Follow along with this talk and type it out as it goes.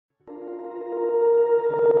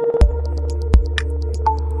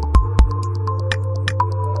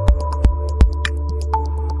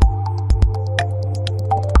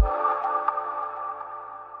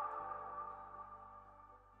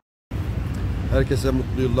Herkese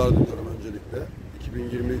mutlu yıllar diliyorum öncelikle.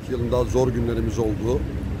 2022 yılında zor günlerimiz oldu.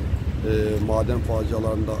 Maden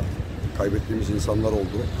facialarında kaybettiğimiz insanlar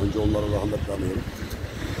oldu. Önce onlara rahmet diliyorum.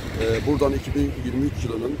 Buradan 2023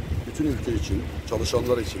 yılının bütün ülke için,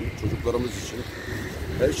 çalışanlar için, çocuklarımız için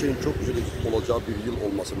her şeyin çok güzel olacağı bir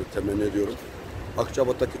yıl olmasını temenni ediyorum.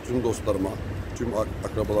 Akçabat'taki tüm dostlarıma, tüm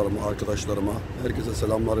akrabalarıma, arkadaşlarıma, herkese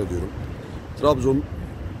selamlar ediyorum. Trabzon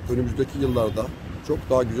önümüzdeki yıllarda çok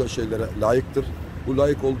daha güzel şeylere layıktır. Bu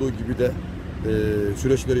layık olduğu gibi de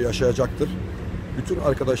süreçleri yaşayacaktır. Bütün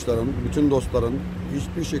arkadaşların, bütün dostların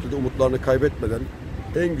hiçbir şekilde umutlarını kaybetmeden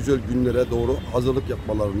en güzel günlere doğru hazırlık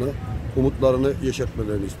yapmalarını, umutlarını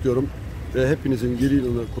yeşertmelerini istiyorum. Ve hepinizin yeni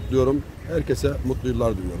yılını kutluyorum. Herkese mutlu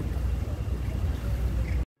yıllar diliyorum.